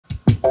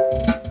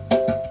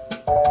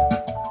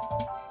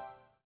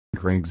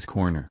Greg's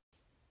Corner.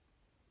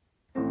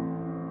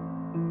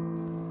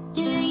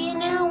 Do you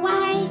know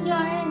why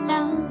you're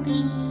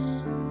lonely?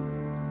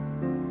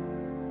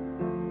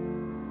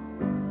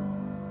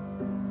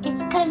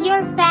 It's 'cause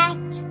you're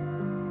fat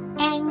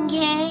and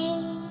gay.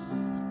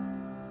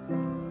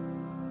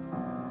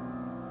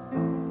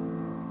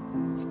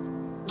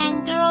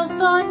 And girls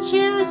don't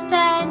choose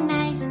the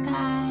nice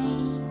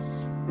guys.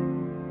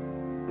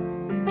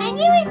 And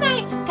you're a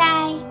nice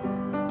guy,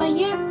 but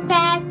you're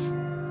fat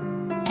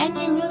and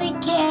you're really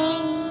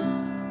gay.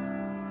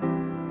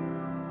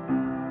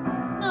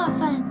 No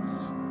offense.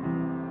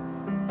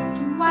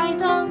 And why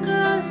don't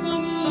girls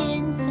eat it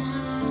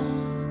inside?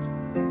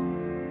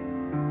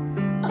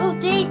 Oh,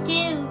 they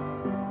do.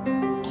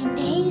 And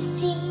they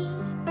see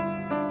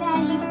that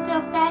you're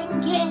still fat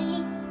and gay.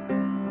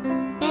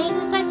 There ain't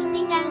no such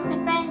thing as the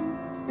friend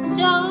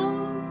zone,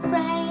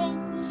 friend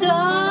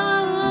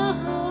zone.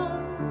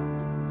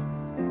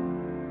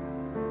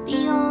 The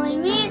only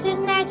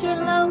reason that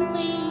you're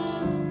lonely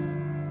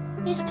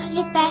is 'cause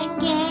you're fat and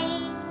gay.